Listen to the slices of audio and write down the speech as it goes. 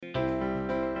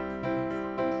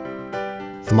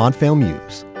The Montvale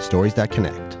Muse, stories that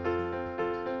connect.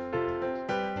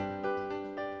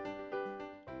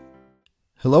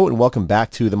 Hello and welcome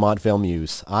back to The Montvale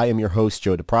Muse. I am your host,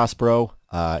 Joe DeProspero.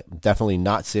 Definitely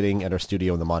not sitting at our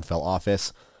studio in the Montvale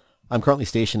office. I'm currently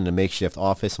stationed in a makeshift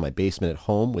office in my basement at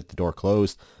home with the door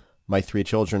closed. My 3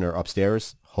 children are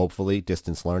upstairs, hopefully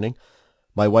distance learning.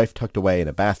 My wife tucked away in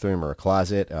a bathroom or a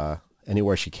closet,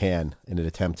 anywhere she can in an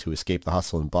attempt to escape the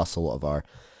hustle and bustle of our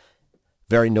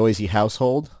very noisy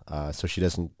household, so she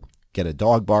doesn't get a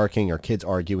dog barking or kids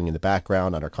arguing in the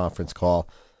background on our conference call.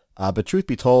 But truth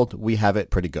be told, we have it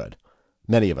pretty good.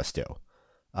 Many of us do,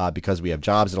 because we have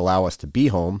jobs that allow us to be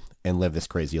home and live this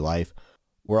crazy life.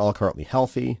 We're all currently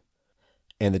healthy,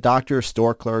 and the doctors,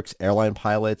 store clerks, airline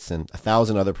pilots, and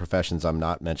 1,000 other professions I'm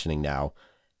not mentioning now,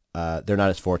 they're not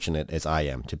as fortunate as I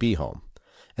am to be home.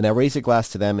 And I raise a glass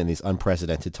to them in these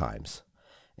unprecedented times,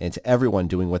 and to everyone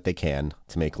doing what they can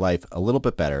to make life a little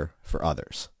bit better for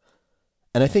others.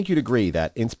 And I think you'd agree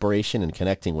that inspiration and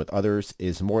connecting with others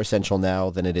is more essential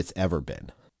now than it has ever been.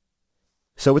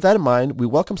 So with that in mind, we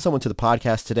welcome someone to the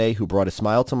podcast today who brought a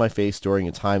smile to my face during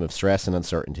a time of stress and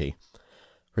uncertainty.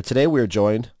 For today, we are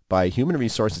joined by Human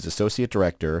Resources Associate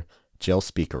Director, Jill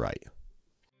Spikereit.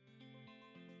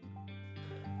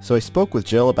 So I spoke with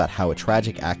Jill about how a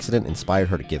tragic accident inspired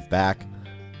her to give back,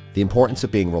 the importance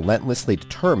of being relentlessly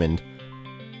determined,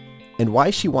 and why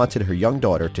she wanted her young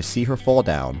daughter to see her fall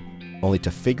down, only to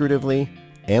figuratively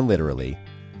and literally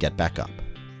get back up.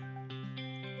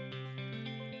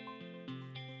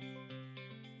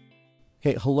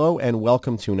 Hey, hello and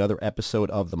welcome to another episode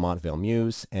of the Montvale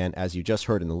Muse. And as you just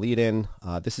heard in the lead-in,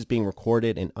 this is being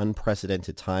recorded in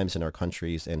unprecedented times in our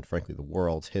country's and frankly the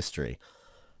world's history.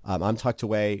 I'm tucked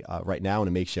away right now in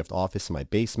a makeshift office in my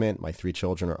basement. My 3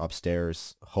 children are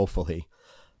upstairs, hopefully,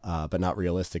 but not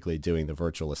realistically, doing the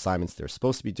virtual assignments they're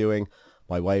supposed to be doing.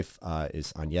 My wife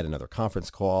is on yet another conference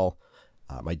call.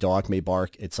 My dog may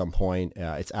bark at some point.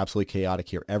 It's absolutely chaotic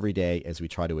here every day as we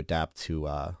try to adapt to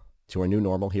our new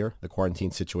normal here, the quarantine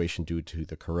situation due to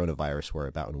the coronavirus. We're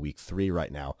about in week 3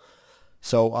 right now.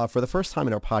 So for the first time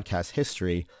in our podcast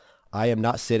history, I am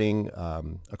not sitting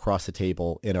across the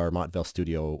table in our Montvale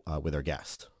studio with our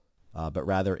guest, but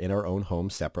rather in our own home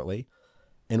separately.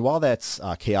 And while that's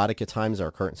chaotic at times,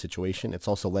 our current situation, it's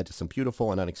also led to some beautiful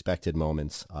and unexpected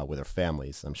moments with our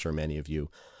families. I'm sure many of you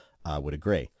would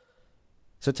agree.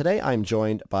 So today I'm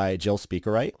joined by Jill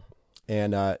Spikereit.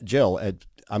 And Jill,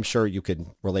 I'm sure you could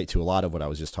relate to a lot of what I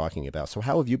was just talking about. So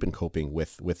how have you been coping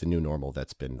with the new normal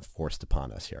that's been forced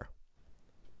upon us here?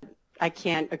 I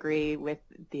can't agree with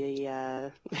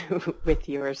the with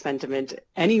your sentiment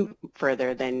any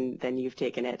further than you've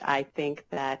taken it. I think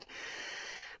that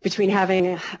between having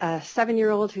a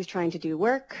 7-year-old who's trying to do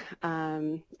work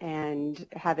and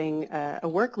having a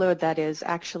workload that is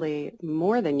actually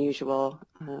more than usual,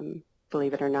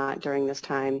 believe it or not, during this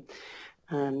time,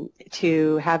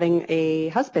 to having a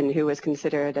husband who was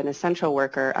considered an essential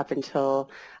worker up until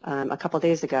a couple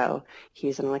days ago.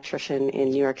 He's an electrician in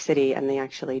New York City, and they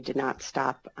actually did not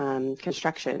stop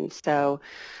construction. So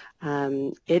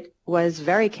it was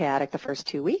very chaotic the first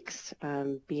 2 weeks,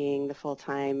 being the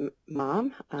full-time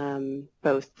mom,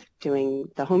 both doing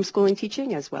the homeschooling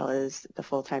teaching as well as the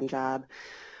full-time job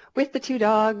with the 2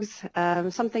 dogs,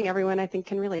 something everyone I think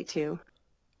can relate to.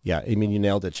 Yeah, I mean, you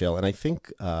nailed it, Jill. And I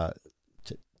think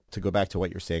to go back to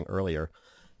what you're saying earlier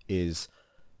is,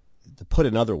 to put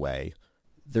another way,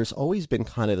 there's always been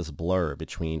kind of this blur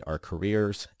between our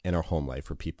careers and our home life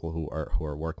for people who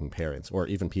are working parents, or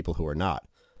even people who are not.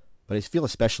 But I feel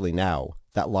especially now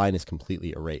that line is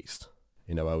completely erased.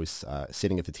 You know, I was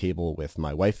sitting at the table with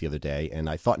my wife the other day, and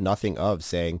I thought nothing of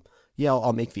saying, yeah,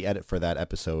 I'll make the edit for that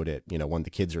episode at, when the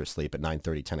kids are asleep at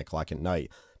 9:30, 10 o'clock at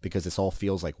night, because this all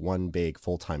feels like one big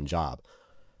full-time job,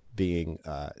 being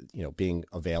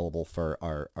available for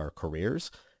our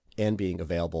careers and being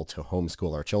available to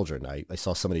homeschool our children. I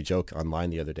saw somebody joke online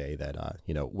the other day that,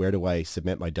 where do I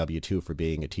submit my W-2 for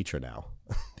being a teacher now?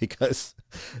 Because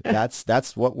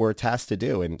that's what we're tasked to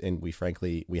do. And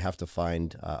we have to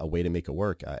find a way to make it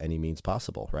work any means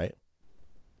possible, right?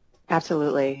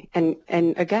 Absolutely. And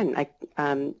again, I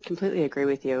completely agree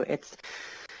with you. It's,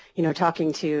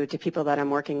 talking to people that I'm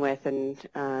working with, and,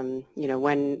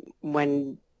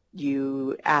 when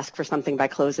you ask for something by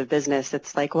close of business,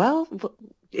 it's like, well,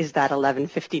 is that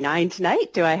 11:59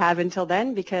 tonight? Do I have until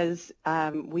then? Because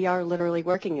we are literally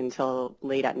working until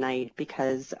late at night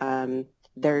because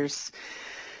there's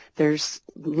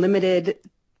limited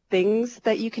things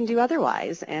that you can do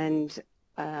otherwise. And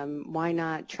why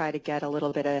not try to get a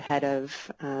little bit ahead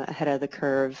of the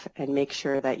curve and make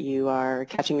sure that you are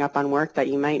catching up on work that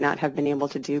you might not have been able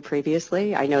to do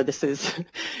previously? I know this is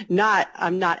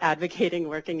I'm not advocating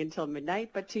working until midnight,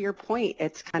 but to your point,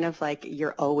 it's kind of like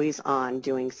you're always on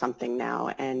doing something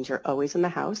now, and you're always in the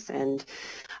house. And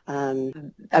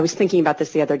I was thinking about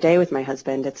this the other day with my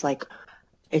husband. It's like,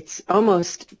 it's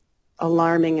almost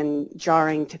alarming and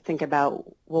jarring to think about,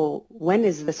 well, when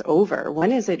is this over?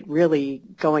 When is it really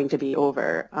going to be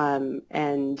over?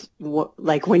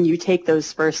 Like when you take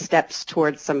those first steps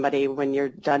towards somebody, when you're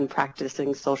done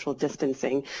practicing social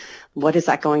distancing, what is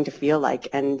that going to feel like?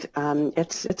 And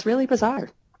it's really bizarre.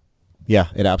 Yeah,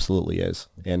 it absolutely is.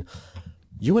 And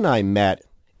you and I met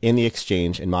in the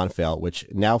exchange in Montvale, which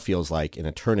now feels like an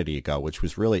eternity ago, which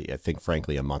was really, I think,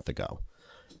 frankly, a month ago.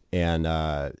 And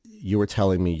you were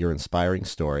telling me your inspiring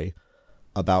story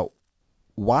about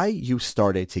why you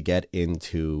started to get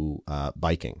into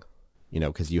biking,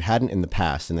 because you hadn't in the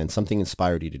past, and then something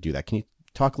inspired you to do that. Can you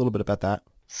talk a little bit about that?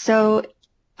 So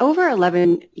over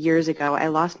 11 years ago, I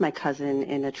lost my cousin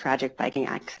in a tragic biking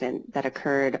accident that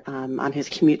occurred on his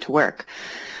commute to work.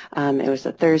 It was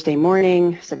a Thursday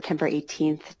morning, September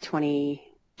 18th,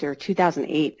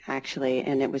 2008, actually,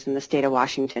 and it was in the state of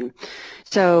Washington.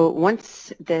 So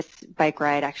once this bike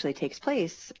ride actually takes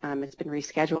place, it's been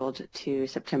rescheduled to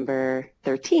September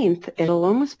 13th. It'll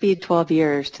almost be 12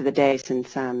 years to the day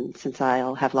since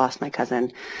I'll have lost my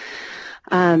cousin.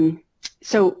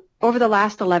 So over the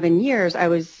last 11 years, I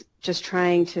was just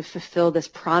trying to fulfill this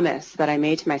promise that I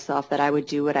made to myself that I would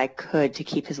do what I could to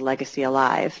keep his legacy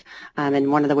alive.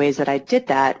 And one of the ways that I did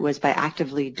that was by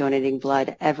actively donating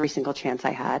blood every single chance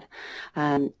I had.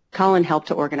 Colin helped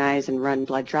to organize and run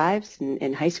blood drives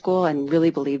in high school and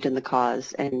really believed in the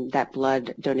cause, and that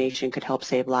blood donation could help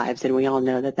save lives. And we all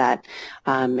know that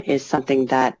is something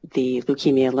that the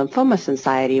Leukemia Lymphoma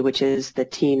Society, which is the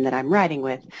team that I'm riding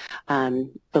with,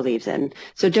 believes in.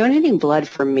 So donating blood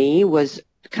for me was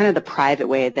kind of the private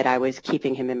way that I was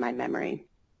keeping him in my memory.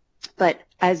 But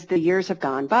as the years have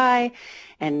gone by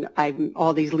and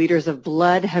all these liters of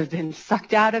blood have been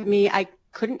sucked out of me, I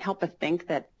couldn't help but think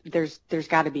that there's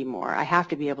got to be more. I have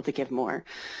to be able to give more.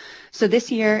 So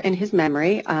this year, in his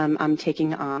memory, I'm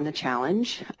taking on the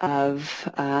challenge of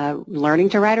learning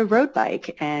to ride a road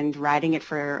bike and riding it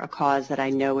for a cause that I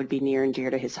know would be near and dear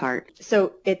to his heart.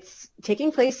 So it's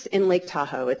taking place in Lake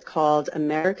Tahoe. It's called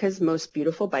America's Most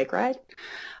Beautiful Bike Ride.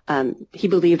 He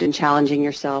believed in challenging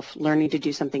yourself, learning to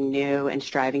do something new, and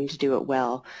striving to do it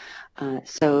well.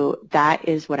 So that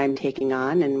is what I'm taking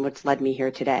on and what's led me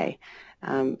here today.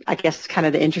 I guess kind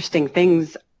of the interesting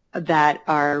things that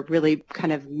are really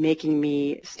kind of making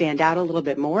me stand out a little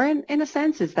bit more in a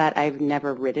sense is that I've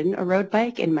never ridden a road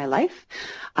bike in my life.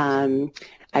 I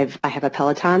have a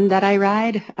Peloton that I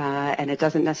ride, and it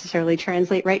doesn't necessarily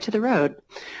translate right to the road.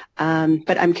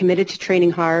 But I'm committed to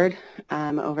training hard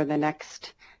over the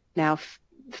next now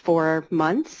 4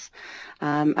 months.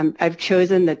 I've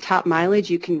chosen the top mileage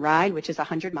you can ride, which is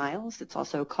 100 miles. It's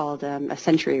also called a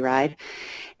century ride.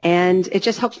 And it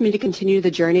just helps me to continue the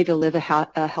journey to live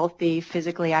a healthy,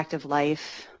 physically active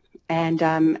life. And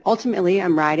ultimately,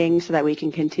 I'm riding so that we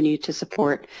can continue to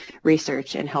support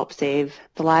research and help save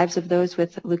the lives of those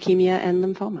with leukemia and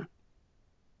lymphoma.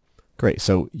 Great.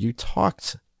 So you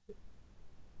talked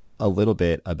a little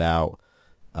bit about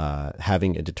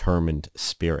having a determined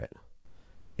spirit.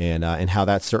 And how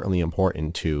that's certainly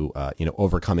important to,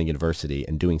 overcoming adversity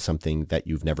and doing something that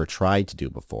you've never tried to do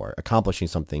before, accomplishing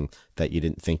something that you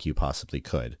didn't think you possibly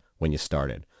could when you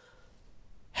started.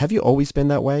 Have you always been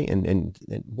that way? And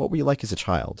what were you like as a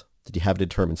child? Did you have a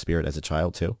determined spirit as a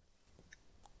child too?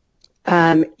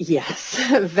 Yes,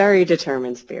 very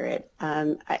determined spirit.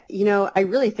 I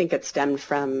really think it stemmed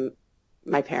from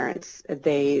my parents.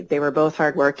 They were both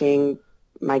hardworking.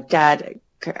 My dad,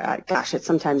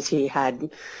 sometimes he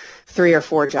had 3 or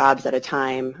 4 jobs at a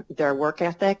time. Their work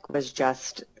ethic was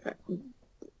just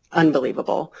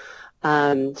unbelievable.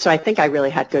 So I think I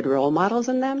really had good role models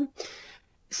in them.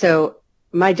 So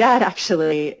my dad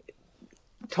actually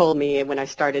told me when I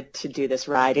started to do this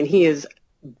ride, and he is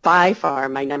by far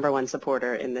my number one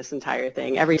supporter in this entire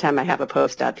thing. Every time I have a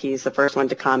post up, he's the first one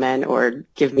to comment or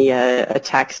give me a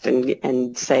text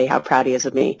and say how proud he is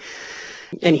of me.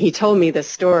 And he told me this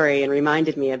story and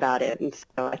reminded me about it, and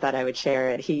so I thought I would share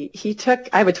it.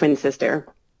 I have a twin sister,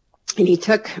 and he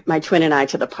took my twin and I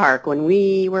to the park when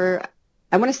we were,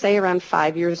 I want to say around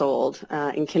 5 years old,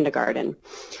 in kindergarten.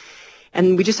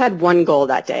 And we just had one goal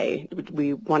that day.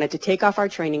 We wanted to take off our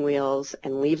training wheels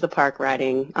and leave the park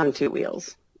riding on 2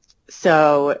 wheels.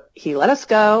 So he let us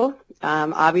go,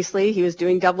 Obviously, he was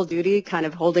doing double duty, kind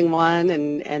of holding one,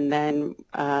 and then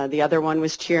the other one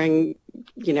was cheering,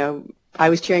 I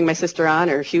was cheering my sister on,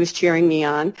 or she was cheering me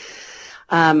on.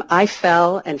 I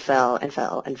fell and fell and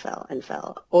fell and fell and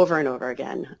fell over and over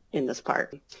again in this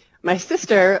part. My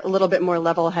sister, a little bit more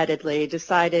level-headedly,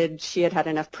 decided she had had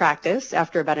enough practice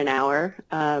after about an hour.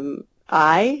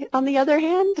 I, on the other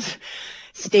hand,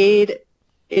 stayed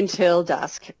until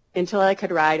dusk, until I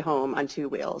could ride home on two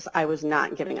wheels. I was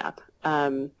not giving up.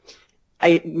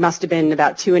 I must have been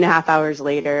about 2.5 hours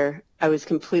later. I was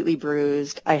completely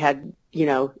bruised. I had,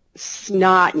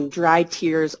 snot and dry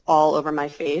tears all over my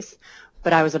face,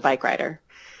 but I was a bike rider.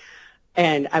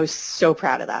 And I was so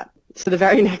proud of that. So the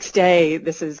very next day,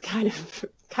 this is kind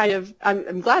of,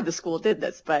 I'm glad the school did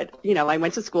this, but, I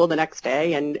went to school the next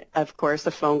day, and of course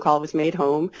a phone call was made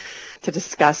home to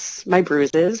discuss my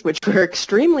bruises, which were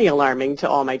extremely alarming to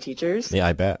all my teachers. Yeah,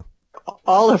 I bet.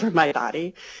 All over my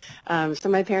body. So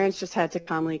my parents just had to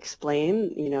calmly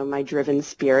explain, my driven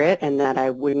spirit, and that I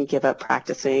wouldn't give up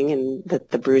practicing, and that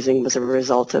the bruising was a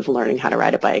result of learning how to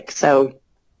ride a bike. So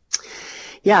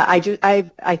yeah, I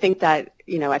think that,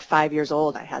 at 5 years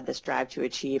old, I had this drive to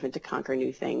achieve and to conquer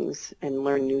new things and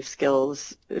learn new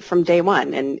skills from day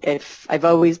one. And if I've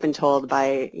always been told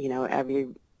by, every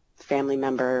family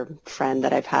member, friend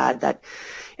that I've had, that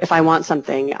if I want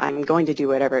something, I'm going to do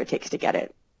whatever it takes to get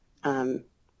it.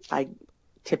 I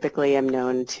typically am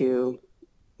known to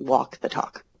walk the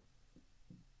talk.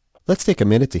 Let's take a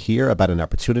minute to hear about an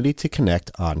opportunity to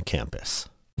connect on campus.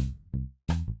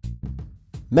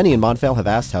 Many in Montvale have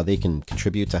asked how they can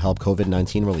contribute to help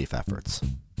COVID-19 relief efforts.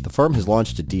 The firm has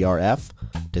launched a DRF,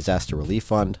 Disaster Relief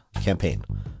Fund, campaign,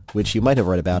 which you might have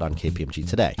read about on KPMG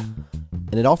Today.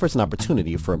 And it offers an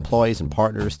opportunity for employees and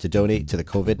partners to donate to the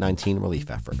COVID-19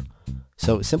 relief effort.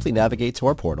 So simply navigate to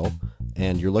our portal,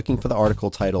 and you're looking for the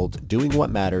article titled Doing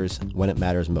What Matters When It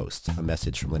Matters Most, a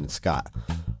message from Lynn and Scott.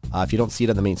 If you don't see it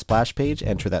on the main splash page,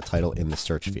 enter that title in the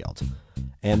search field.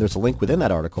 And there's a link within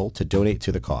that article to donate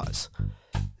to the cause.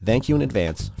 Thank you in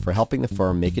advance for helping the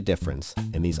firm make a difference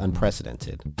in these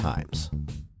unprecedented times.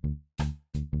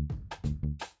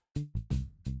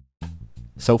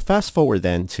 So fast forward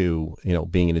then to,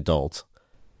 being an adult,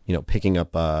 picking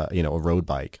up, a road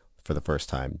bike for the first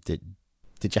time. Did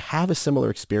you have a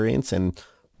similar experience? And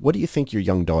what do you think your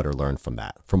young daughter learned from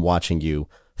that, from watching you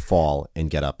fall and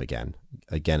get up again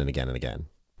and again and again?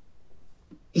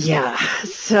 Yeah,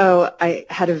 so I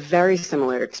had a very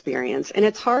similar experience, and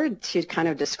it's hard to kind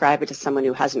of describe it to someone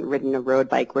who hasn't ridden a road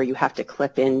bike where you have to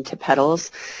clip into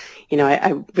pedals.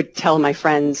 I would tell my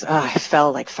friends, I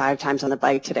fell like 5 times on the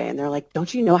bike today, and they're like,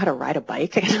 don't you know how to ride a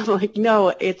bike? And I'm like,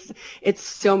 no, it's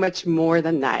so much more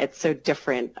than that. It's so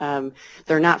different.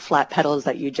 They're not flat pedals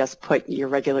that you just put your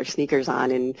regular sneakers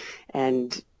on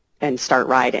and start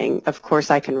riding. Of course,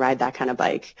 I can ride that kind of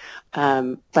bike,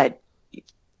 but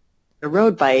a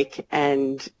road bike,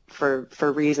 and for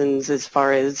reasons as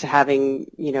far as having,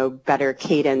 better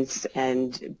cadence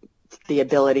and the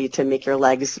ability to make your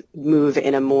legs move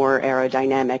in a more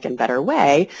aerodynamic and better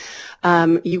way,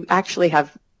 you actually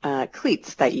have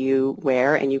cleats that you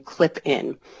wear and you clip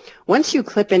in. Once you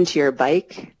clip into your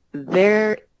bike,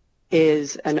 there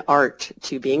is an art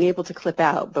to being able to clip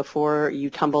out before you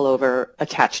tumble over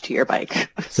attached to your bike.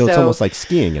 So it's almost like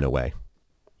skiing in a way.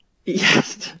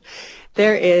 Yes.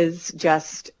 There is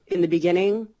just, in the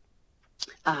beginning,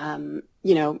 I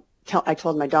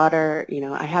told my daughter,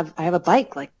 I have a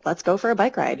bike, like, let's go for a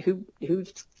bike ride.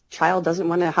 Whose child doesn't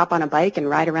want to hop on a bike and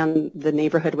ride around the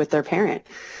neighborhood with their parent?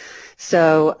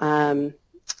 So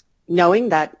knowing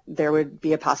that there would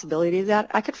be a possibility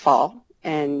that I could fall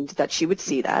and that she would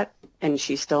see that, and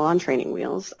she's still on training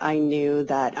wheels, I knew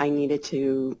that I needed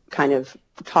to kind of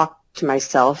talk to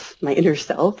myself, my inner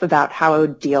self, about how I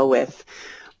would deal with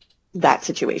that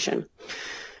situation.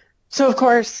 So of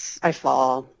course I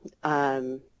fall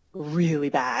really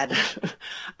bad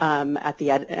at the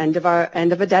end of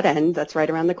a dead end that's right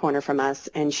around the corner from us,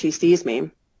 and she sees me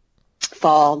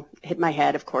fall, hit my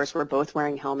head. Of course, we're both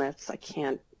wearing helmets. I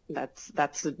can't. That's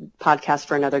a podcast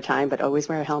for another time, but always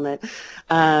wear a helmet.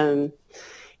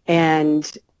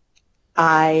 And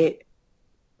I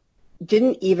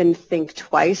didn't even think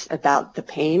twice about the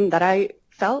pain that I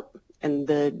felt and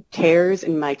the tears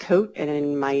in my coat and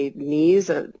in my knees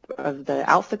of the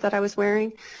outfit that I was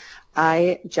wearing.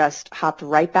 I just hopped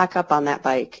right back up on that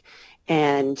bike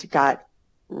and got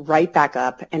right back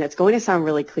up. And it's going to sound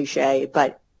really cliche,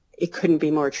 but it couldn't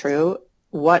be more true.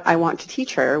 What I want to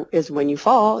teach her is when you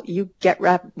fall, you get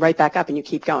right back up and you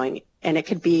keep going. And it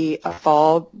could be a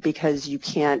fall because you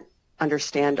can't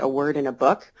understand a word in a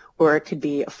book, or it could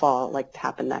be a fall like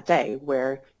happened that day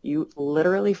where you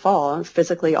literally fall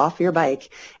physically off your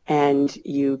bike and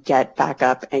you get back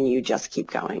up and you just keep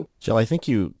going. Jill, I think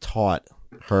you taught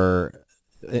her,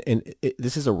 and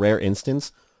this is a rare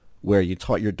instance where you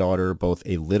taught your daughter both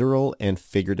a literal and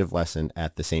figurative lesson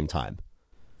at the same time.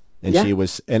 And Yeah. she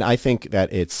was, and I think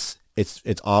that it's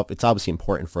obviously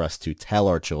important for us to tell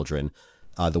our children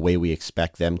the way we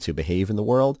expect them to behave in the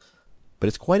world, but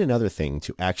it's quite another thing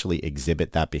to actually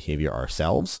exhibit that behavior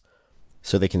ourselves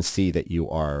so they can see that you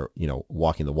are,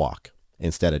 walking the walk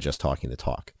instead of just talking the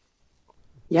talk.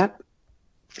 Yep,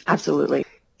 absolutely.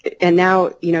 And now,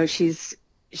 she's,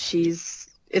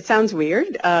 it sounds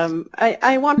weird.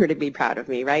 I want her to be proud of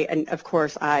me, right? And of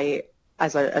course,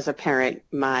 as a parent,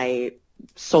 my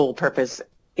sole purpose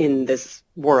in this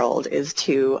world is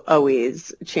to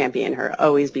always champion her,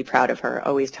 always be proud of her,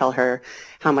 always tell her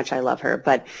how much I love her.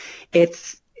 But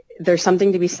there's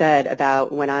something to be said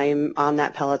about when I'm on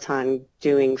that Peloton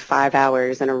doing 5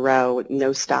 hours in a row with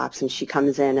no stops, and she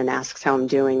comes in and asks how I'm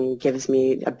doing, gives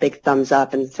me a big thumbs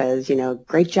up and says,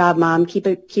 great job, Mom, keep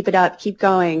it up, keep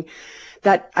going.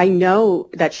 That I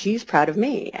know that she's proud of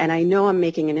me, and I know I'm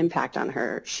making an impact on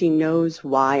her. She knows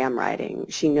why I'm riding.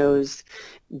 She knows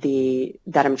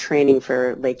that I'm training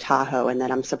for Lake Tahoe and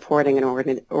that I'm supporting an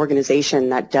organization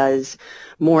that does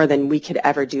more than we could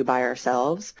ever do by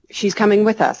ourselves. She's coming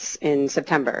with us in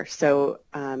September. So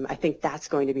I think that's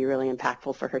going to be really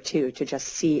impactful for her too, to just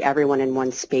see everyone in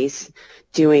one space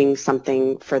doing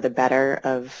something for the better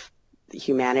of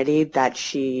humanity that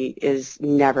she is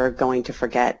never going to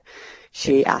forget.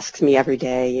 She asks me every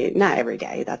day, not every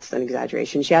day, that's an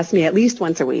exaggeration. She asks me at least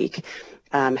once a week,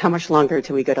 how much longer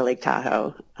till we go to Lake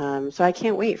Tahoe? So I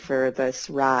can't wait for this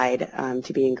ride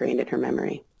to be ingrained in her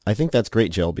memory. I think that's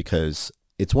great, Jill, because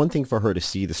it's one thing for her to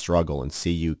see the struggle and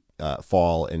see you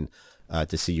fall and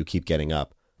to see you keep getting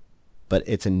up. But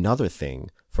it's another thing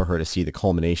for her to see the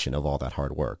culmination of all that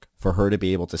hard work, for her to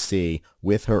be able to see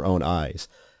with her own eyes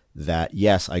that,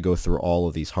 yes, I go through all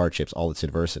of these hardships, all this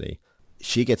adversity.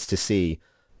 She gets to see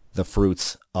the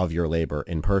fruits of your labor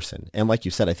in person. And like you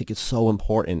said, I think it's so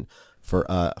important for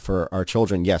our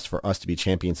children, yes, for us to be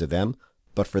champions of them,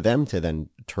 but for them to then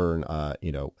turn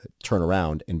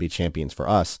around and be champions for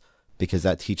us, because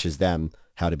that teaches them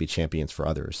how to be champions for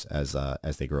others as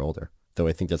they grow older. Though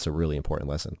I think that's a really important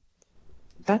lesson.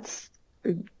 That's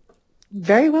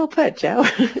very well put, Joe.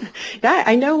 Yeah,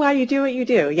 I know why you do what you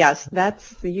do. Yes,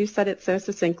 you said it so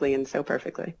succinctly and so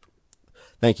perfectly.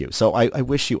 Thank you. So I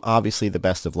wish you obviously the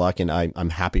best of luck, and I'm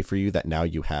happy for you that now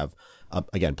you have,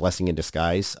 again, blessing in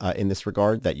disguise in this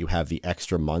regard, that you have the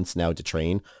extra months now to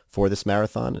train for this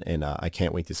marathon, and I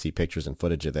can't wait to see pictures and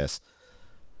footage of this.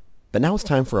 But now it's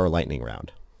time for our lightning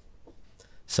round.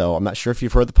 So I'm not sure if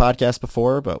you've heard the podcast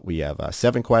before, but we have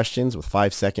 7 questions with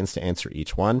 5 seconds to answer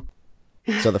each one.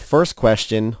 So the first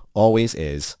question always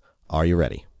is, are you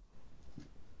ready?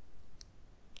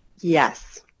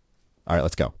 Yes. All right,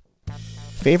 let's go.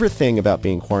 Favorite thing about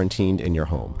being quarantined in your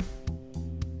home?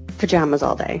 Pajamas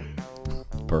all day.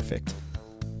 Perfect.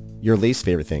 Your least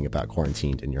favorite thing about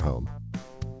quarantined in your home?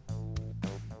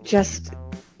 Just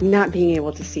not being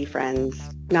able to see friends,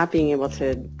 not being able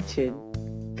to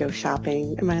go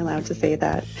shopping. Am I allowed to say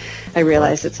that? I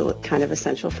realize it's kind of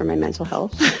essential for my mental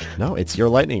health. No, it's your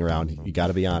lightning round. You got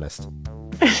to be honest.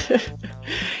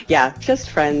 Yeah, just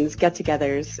friends,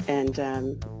 get-togethers,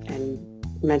 and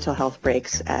mental health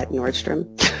breaks at Nordstrom.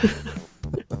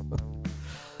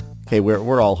 Okay,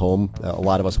 we're all home. A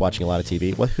lot of us watching a lot of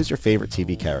TV. Who's your favorite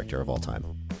TV character of all time?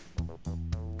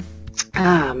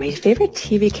 My favorite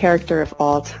TV character of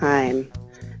all time.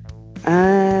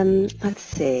 Let's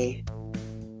see.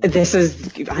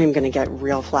 I'm going to get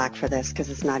real flack for this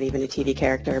because it's not even a TV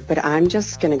character, but I'm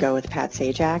just going to go with Pat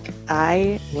Sajak.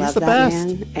 I love that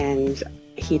man, and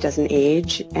he doesn't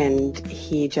age, and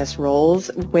he just rolls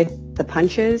with the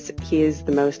punches. He is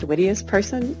the most wittiest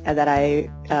person that I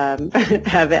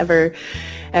have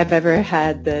ever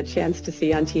had the chance to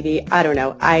see on TV. I don't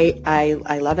know.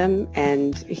 I love him,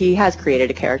 and he has created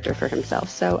a character for himself.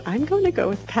 So I'm going to go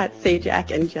with Pat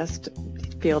Sajak and just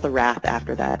feel the wrath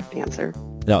after that answer.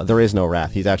 No, there is no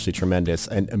wrath. He's actually tremendous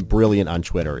and brilliant on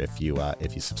Twitter if you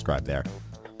subscribe there.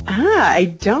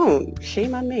 I don't.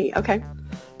 Shame on me. Okay.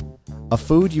 A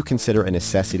food you consider a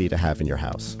necessity to have in your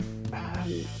house?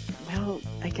 Well,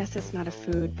 I guess it's not a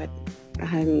food, but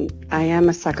I am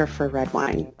a sucker for red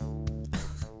wine.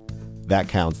 That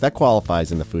counts. That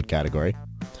qualifies in the food category.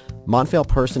 Montvale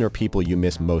person or people you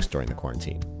miss most during the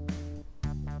quarantine?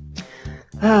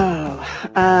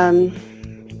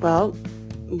 Well,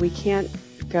 we can't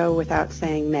go without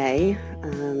saying May,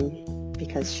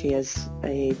 because she is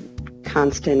a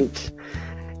constant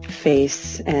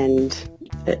face and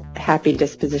happy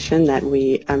disposition that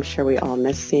I'm sure we all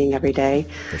miss seeing every day.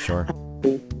 For sure.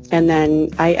 And then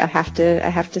I have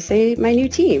to say my new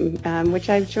team, which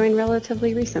I've joined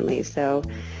relatively recently. So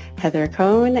Heather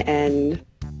Cohn and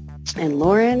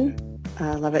Lauren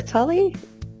Lovett Tully,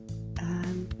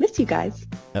 miss you guys.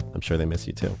 Yep, I'm sure they miss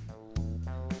you too.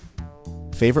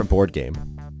 Favorite board game?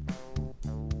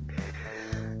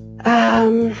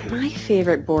 My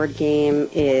favorite board game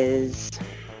it's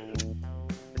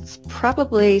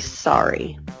probably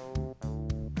Sorry.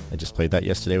 I just played that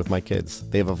yesterday with my kids.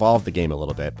 They've evolved the game a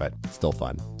little bit, but it's still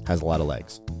fun. Has a lot of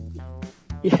legs.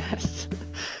 Yes.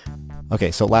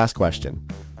 Okay, so last question.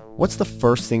 What's the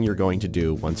first thing you're going to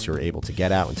do once you're able to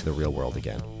get out into the real world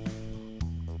again?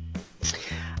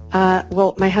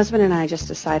 Well, my husband and I just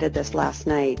decided this last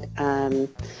night.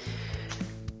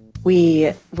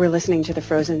 We were listening to the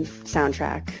Frozen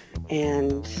soundtrack,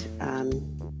 and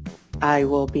I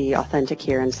will be authentic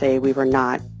here and say we were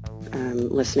not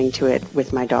listening to it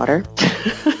with my daughter.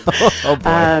 Oh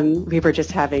boy. We were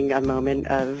just having a moment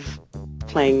of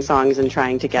playing songs and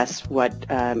trying to guess what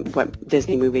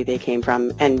Disney movie they came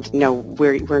from. And no,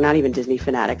 we're not even Disney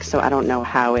fanatics, so I don't know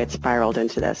how it spiraled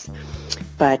into this.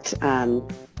 But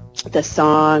the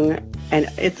song, and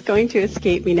it's going to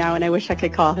escape me now, and I wish I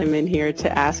could call him in here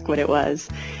to ask what it was.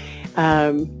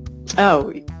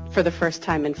 For the First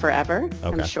Time in Forever.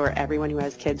 Okay. I'm sure everyone who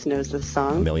has kids knows this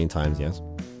song. 1 million times, yes.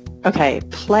 Okay,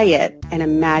 play it and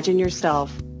imagine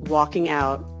yourself walking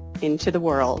out into the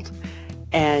world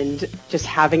and just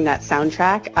having that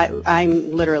soundtrack.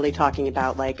 I'm literally talking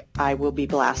about, like, I will be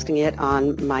blasting it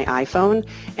on my iPhone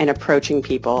and approaching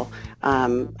people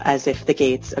as if the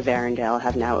gates of Arendelle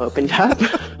have now opened up.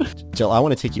 Jill, I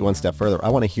want to take you one step further. I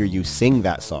want to hear you sing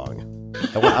that song.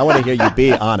 I want to hear you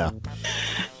be Anna.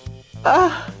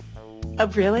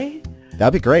 Really?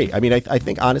 That'd be great. I mean, I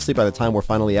think, honestly, by the time we're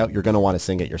finally out, you're going to want to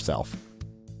sing it yourself.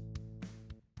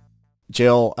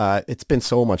 Jill, it's been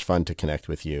so much fun to connect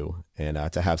with you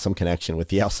and to have some connection with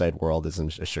the outside world, as I'm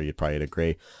sure you'd probably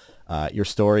agree. Your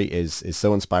story is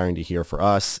so inspiring to hear for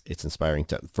us. It's inspiring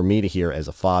for me to hear as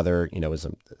a father,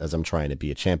 as I'm trying to be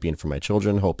a champion for my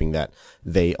children, hoping that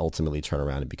they ultimately turn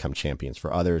around and become champions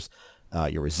for others.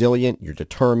 You're resilient, you're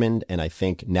determined, and I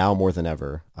think now more than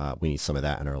ever, we need some of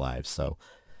that in our lives. So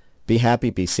be happy,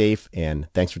 be safe, and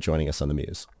thanks for joining us on The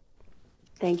Muse.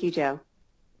 Thank you, Joe.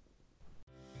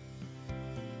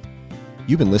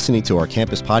 You've been listening to our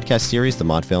campus podcast series, The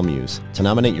Montvale Muse. To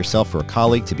nominate yourself for a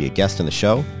colleague to be a guest on the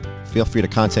show, feel free to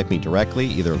contact me directly,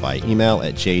 either via email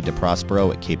at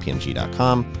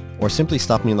jdeprospero@kpmg.com or simply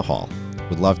stop me in the hall.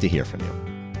 Would love to hear from you.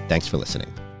 Thanks for listening.